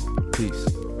episode. Peace.